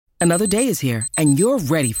Another day is here, and you're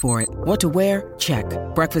ready for it. What to wear? Check.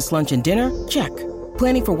 Breakfast, lunch, and dinner? Check.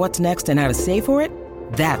 Planning for what's next and how to save for it?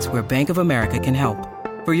 That's where Bank of America can help.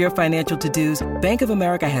 For your financial to-dos, Bank of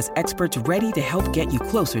America has experts ready to help get you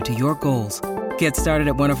closer to your goals. Get started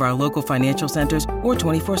at one of our local financial centers or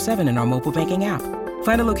 24/7 in our mobile banking app.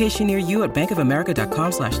 Find a location near you at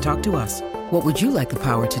bankofamerica.com/talktous. What would you like the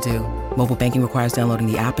power to do? Mobile banking requires downloading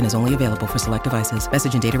the app and is only available for select devices.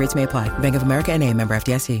 Message and data rates may apply. Bank of America N.A., member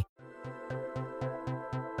FDIC.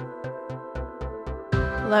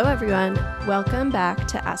 Hello, everyone. Welcome back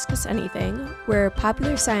to Ask Us Anything, where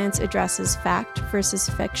popular science addresses fact versus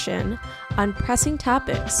fiction on pressing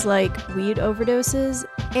topics like weed overdoses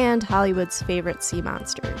and Hollywood's favorite sea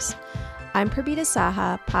monsters. I'm Prabita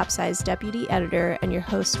Saha, PopSci's deputy editor and your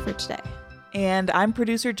host for today. And I'm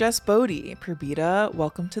producer Jess Bodie. Prabita,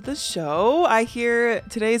 welcome to the show. I hear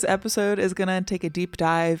today's episode is going to take a deep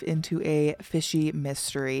dive into a fishy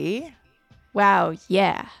mystery. Wow,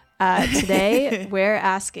 yeah. Today, we're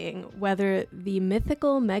asking whether the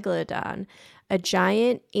mythical Megalodon, a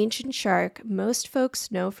giant ancient shark most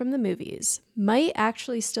folks know from the movies, might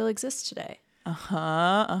actually still exist today.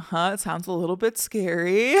 It sounds a little bit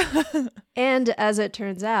scary. And as it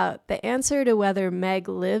turns out, the answer to whether Meg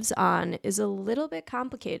lives on is a little bit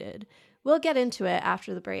complicated. We'll get into it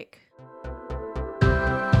after the break.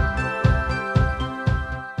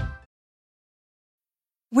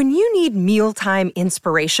 When you need mealtime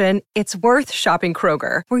inspiration, it's worth shopping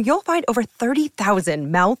Kroger, where you'll find over 30,000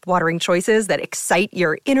 mouth-watering choices that excite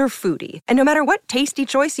your inner foodie. And no matter what tasty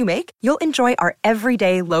choice you make, you'll enjoy our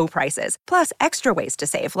everyday low prices, plus extra ways to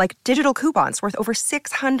save, like digital coupons worth over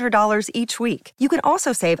 $600 each week. You can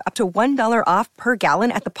also save up to $1 off per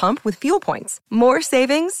gallon at the pump with fuel points. More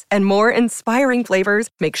savings and more inspiring flavors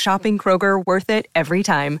make shopping Kroger worth it every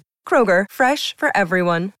time. Kroger, fresh for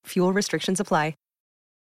everyone. Fuel restrictions apply.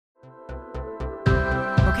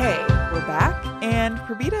 Okay, we're back, and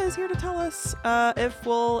Prabita is here to tell us if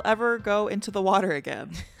we'll ever go into the water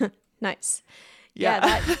again. Nice. Yeah,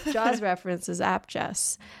 that Jaws reference is apt,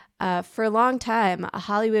 Jess. For a long time,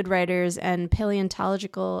 Hollywood writers and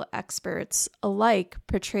paleontological experts alike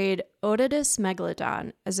portrayed Otodus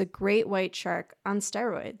megalodon as a great white shark on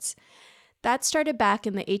steroids. That started back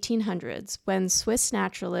in the 1800s when Swiss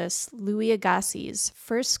naturalist Louis Agassiz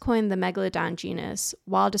first coined the megalodon genus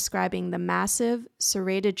while describing the massive,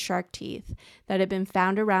 serrated shark teeth that had been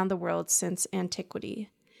found around the world since antiquity.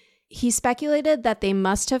 He speculated that they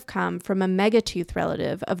must have come from a megatooth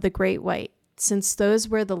relative of the great white, since those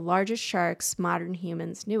were the largest sharks modern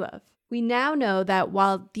humans knew of. We now know that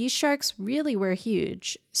while these sharks really were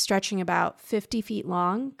huge, stretching about 50 feet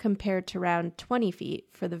long compared to around 20 feet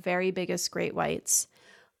for the very biggest great whites,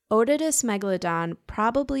 Otodus megalodon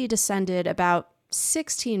probably descended about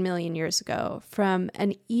 16 million years ago from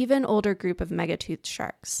an even older group of megatoothed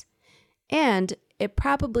sharks. And it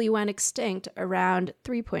probably went extinct around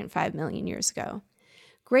 3.5 million years ago.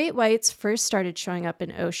 Great whites first started showing up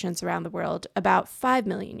in oceans around the world about 5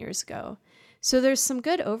 million years ago. So there's some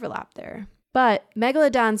good overlap there. But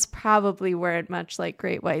megalodons probably weren't much like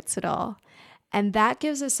great whites at all. And that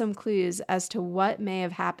gives us some clues as to what may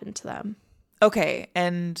have happened to them. Okay,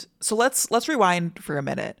 and so let's rewind for a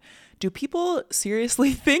minute. Do people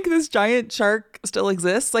seriously think this giant shark still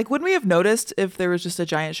exists? Like, wouldn't we have noticed if there was just a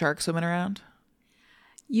giant shark swimming around?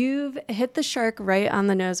 You've hit the shark right on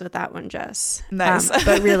the nose with that one, Jess. Nice.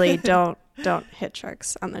 But really, don't hit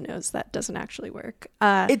sharks on the nose. That doesn't actually work.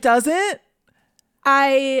 It doesn't?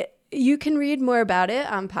 You can read more about it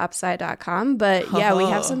on popsci.com, but yeah, we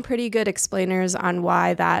have some pretty good explainers on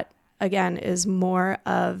why that, again, is more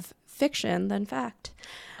of fiction than fact.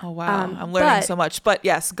 Oh, wow. I'm learning so much. But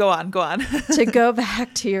yes, go on. To go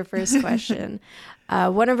back to your first question,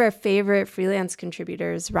 one of our favorite freelance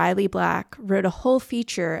contributors, Riley Black, wrote a whole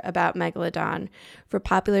feature about Megalodon for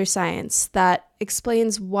Popular Science that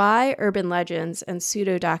explains why urban legends and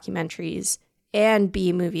pseudo-documentaries and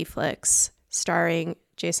B-movie flicks starring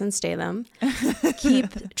Jason Statham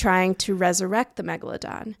keep trying to resurrect the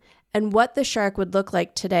Megalodon, and what the shark would look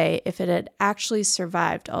like today if it had actually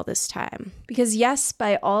survived all this time. Because yes,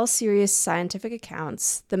 by all serious scientific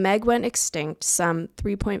accounts, the Meg went extinct some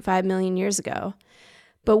 3.5 million years ago,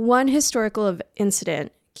 but one historical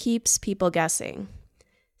incident keeps people guessing.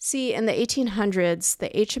 See, in the 1800s, the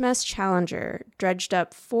HMS Challenger dredged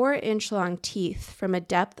up 4-inch-long teeth from a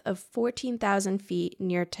depth of 14,000 feet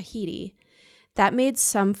near Tahiti. That made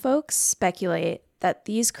some folks speculate that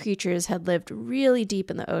these creatures had lived really deep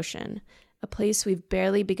in the ocean, a place we've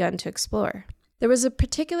barely begun to explore. There was a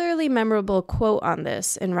particularly memorable quote on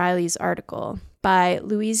this in Riley's article by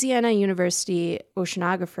Louisiana University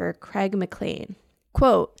oceanographer Craig McLean.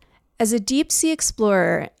 Quote, As a deep sea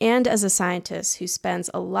explorer and as a scientist who spends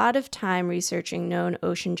a lot of time researching known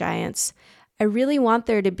ocean giants, I really want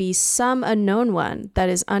there to be some unknown one that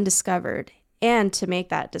is undiscovered and to make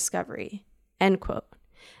that discovery." End quote.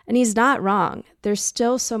 And he's not wrong. There's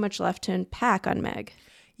still so much left to unpack on Meg.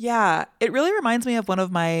 Yeah, it really reminds me of one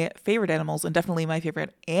of my favorite animals and definitely my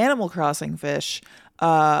favorite Animal Crossing fish,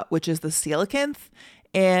 which is the coelacanth.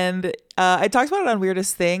 And I talked about it on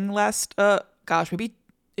Weirdest Thing maybe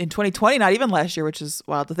in 2020, not even last year, which is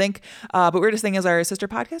wild to think. But Weirdest Thing is our sister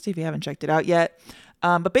podcast if you haven't checked it out yet.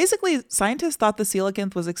 But basically, scientists thought the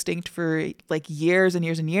coelacanth was extinct for like years and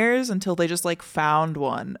years and years until they just like found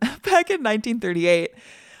one back in 1938.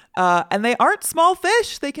 And they aren't small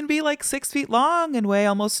fish. They can be like 6 feet long and weigh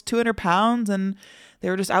almost 200 pounds. And they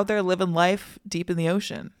were just out there living life deep in the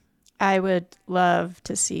ocean. I would love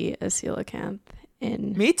to see a coelacanth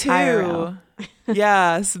in Me too. IRL.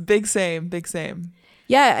 Yes, big same.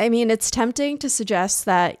 Yeah, I mean, it's tempting to suggest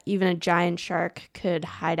that even a giant shark could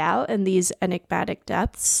hide out in these enigmatic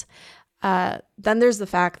depths. Then there's the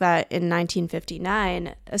fact that in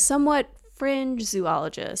 1959, a somewhat fringe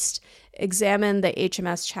zoologist examined the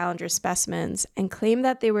HMS Challenger specimens and claimed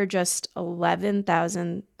that they were just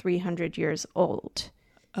 11,300 years old.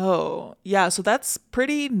 Oh, yeah. So that's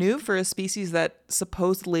pretty new for a species that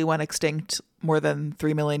supposedly went extinct more than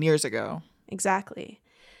 3 million years ago. Exactly.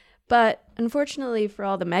 But unfortunately for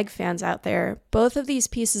all the Meg fans out there, both of these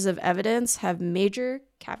pieces of evidence have major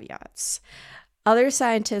caveats. Other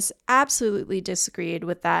scientists absolutely disagreed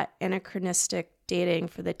with that anachronistic dating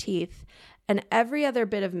for the teeth, and every other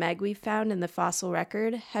bit of Meg we've found in the fossil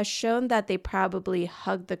record has shown that they probably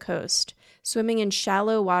hugged the coast, swimming in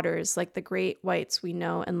shallow waters like the great whites we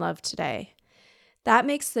know and love today. That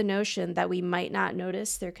makes the notion that we might not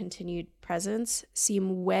notice their continued presence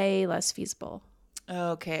seem way less feasible.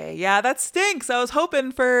 Okay, yeah, that stinks. I was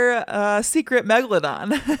hoping for a secret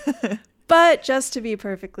megalodon. But just to be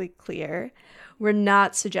perfectly clear, we're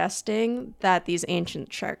not suggesting that these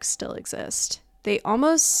ancient sharks still exist. They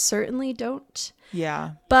almost certainly don't.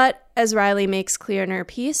 Yeah. But as Riley makes clear in her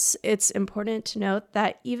piece, it's important to note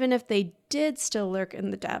that even if they did still lurk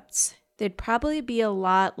in the depths, they'd probably be a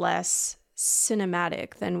lot less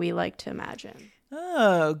cinematic than we like to imagine.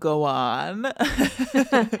 Oh, go on.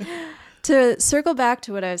 To circle back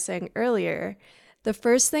to what I was saying earlier, the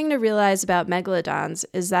first thing to realize about megalodons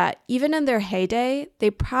is that even in their heyday,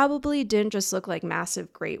 they probably didn't just look like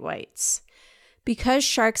massive great whites. Because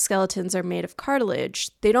shark skeletons are made of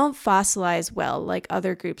cartilage, they don't fossilize well like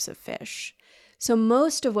other groups of fish. So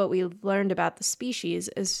most of what we learned about the species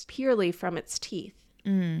is purely from its teeth.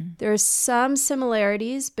 There are some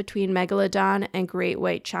similarities between megalodon and great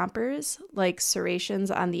white chompers, like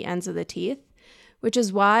serrations on the ends of the teeth, which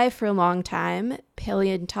is why for a long time,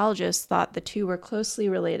 paleontologists thought the two were closely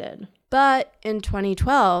related. But in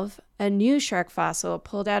 2012, a new shark fossil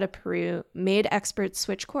pulled out of Peru made experts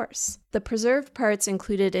switch course. The preserved parts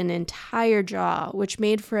included an entire jaw, which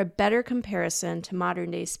made for a better comparison to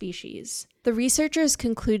modern-day species. The researchers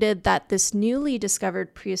concluded that this newly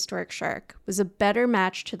discovered prehistoric shark was a better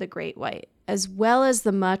match to the great white, as well as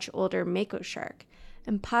the much older mako shark,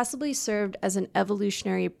 and possibly served as an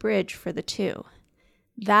evolutionary bridge for the two.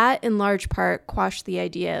 That, in large part, quashed the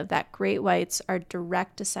idea that great whites are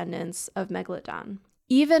direct descendants of Megalodon.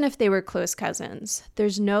 Even if they were close cousins,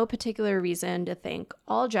 there's no particular reason to think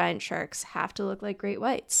all giant sharks have to look like great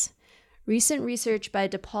whites. Recent research by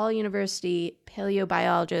DePaul University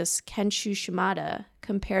paleobiologist Kenshu Shimada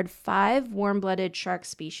compared 5 warm-blooded shark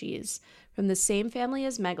species from the same family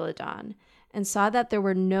as Megalodon and saw that there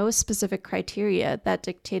were no specific criteria that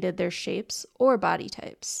dictated their shapes or body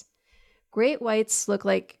types. Great whites look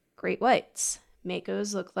like great whites,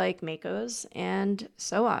 makos look like makos, and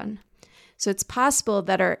so on. So it's possible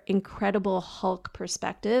that our incredible Hulk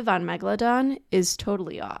perspective on Megalodon is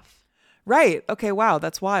totally off. Right. Okay, wow,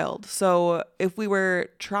 that's wild. So if we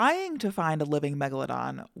were trying to find a living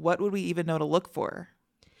megalodon, what would we even know to look for?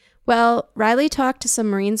 Well, Riley talked to some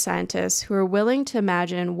marine scientists who are willing to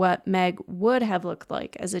imagine what Meg would have looked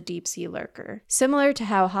like as a deep sea lurker, similar to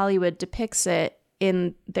how Hollywood depicts it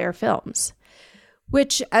in their films,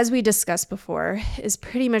 which, as we discussed before, is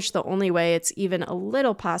pretty much the only way it's even a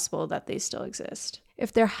little possible that they still exist.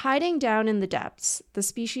 If they're hiding down in the depths, the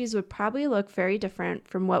species would probably look very different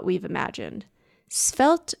from what we've imagined.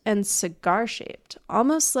 Svelte and cigar-shaped,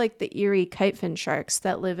 almost like the eerie kitefin sharks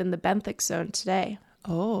that live in the benthic zone today.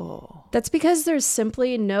 Oh. That's because there's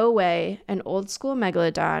simply no way an old-school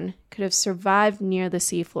megalodon could have survived near the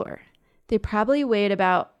seafloor. They probably weighed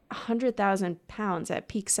about 100,000 pounds at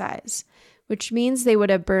peak size, which means they would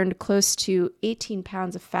have burned close to 18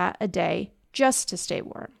 pounds of fat a day just to stay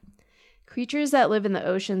warm. Creatures that live in the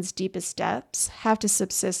ocean's deepest depths have to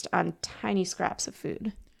subsist on tiny scraps of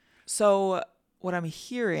food. So what I'm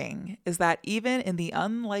hearing is that even in the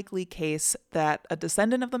unlikely case that a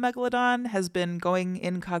descendant of the megalodon has been going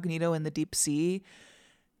incognito in the deep sea,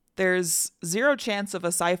 there's zero chance of a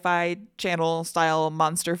sci-fi channel style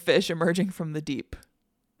monster fish emerging from the deep.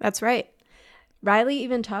 That's right. Riley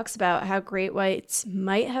even talks about how great whites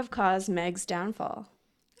might have caused Meg's downfall.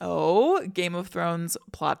 Oh, Game of Thrones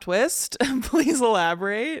plot twist. Please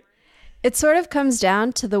elaborate. It sort of comes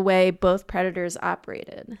down to the way both predators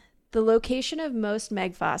operated. The location of most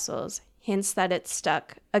Meg fossils hints that it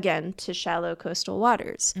stuck, again, to shallow coastal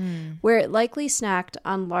waters, where it likely snacked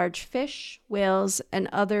on large fish, whales, and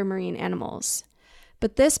other marine animals.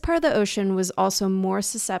 But this part of the ocean was also more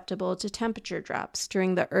susceptible to temperature drops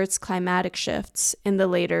during the Earth's climatic shifts in the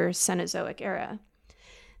later Cenozoic era.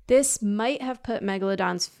 This might have put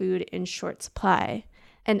Megalodon's food in short supply,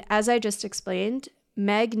 and as I just explained,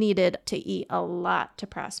 Meg needed to eat a lot to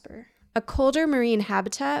prosper. A colder marine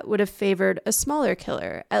habitat would have favored a smaller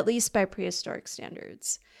killer, at least by prehistoric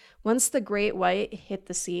standards. Once the great white hit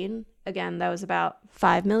the scene, again, that was about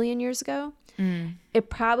 5 million years ago, it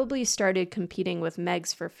probably started competing with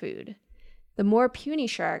Megs for food. The more puny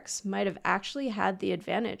sharks might have actually had the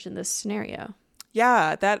advantage in this scenario.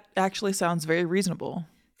 Yeah, that actually sounds very reasonable.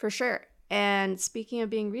 For sure. And speaking of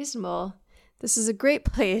being reasonable, this is a great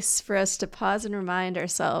place for us to pause and remind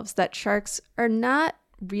ourselves that sharks are not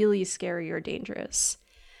really scary or dangerous.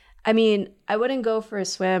 I mean, I wouldn't go for a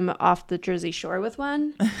swim off the Jersey Shore with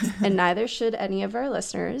one, and neither should any of our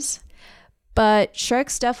listeners. But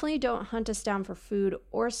sharks definitely don't hunt us down for food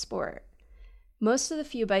or sport. Most of the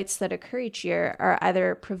few bites that occur each year are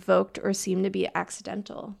either provoked or seem to be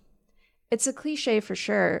accidental. It's a cliche for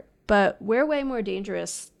sure, but we're way more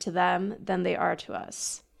dangerous to them than they are to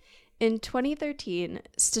us. In 2013,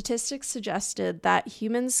 statistics suggested that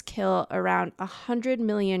humans kill around 100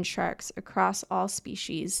 million sharks across all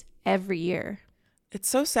species every year. It's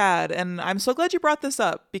so sad, and I'm so glad you brought this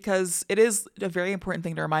up because it is a very important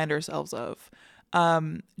thing to remind ourselves of.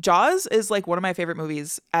 Jaws is like one of my favorite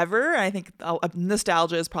movies ever, and I think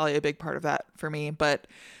nostalgia is probably a big part of that for me, but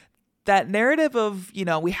that narrative of, you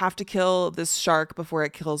know, we have to kill this shark before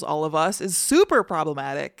it kills all of us is super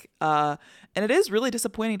problematic. And it is really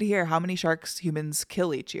disappointing to hear how many sharks humans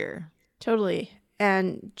kill each year. Totally.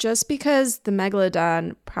 And just because the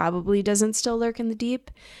megalodon probably doesn't still lurk in the deep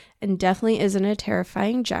and definitely isn't a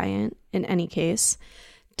terrifying giant in any case,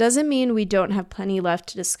 doesn't mean we don't have plenty left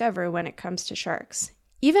to discover when it comes to sharks.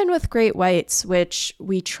 Even with great whites, which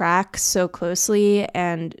we track so closely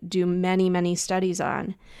and do many, many studies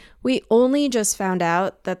on, we only just found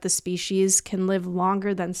out that the species can live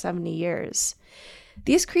longer than 70 years.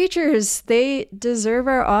 These creatures, they deserve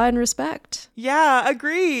our awe and respect. Yeah,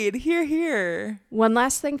 agreed. Hear, hear. One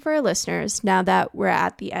last thing for our listeners, now that we're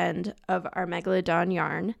at the end of our Megalodon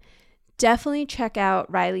yarn, definitely check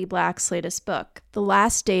out Riley Black's latest book, The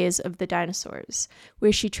Last Days of the Dinosaurs,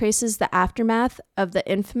 where she traces the aftermath of the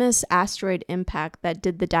infamous asteroid impact that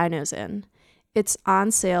did the dinos in. It's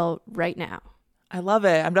on sale right now. I love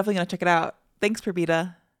it. I'm definitely going to check it out. Thanks,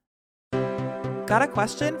 Prabita. Got a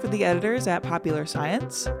question for the editors at Popular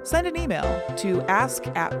Science? Send an email to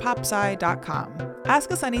ask@popsci.com.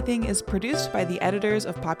 Ask Us Anything is produced by the editors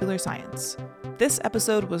of Popular Science. This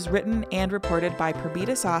episode was written and reported by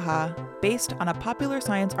Prabita Saha, based on a Popular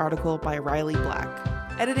Science article by Riley Black.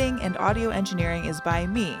 Editing and audio engineering is by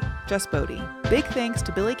me, Jess Bodie. Big thanks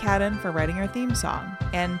to Billy Cadden for writing our theme song,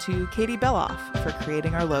 and to Katie Beloff for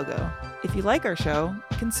creating our logo. If you like our show,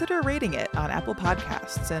 consider rating it on Apple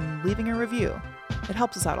Podcasts and leaving a review. It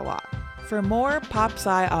helps us out a lot. For more Pop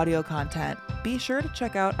Sci audio content, be sure to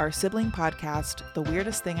check out our sibling podcast, The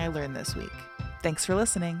Weirdest Thing I Learned This Week. Thanks for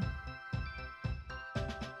listening.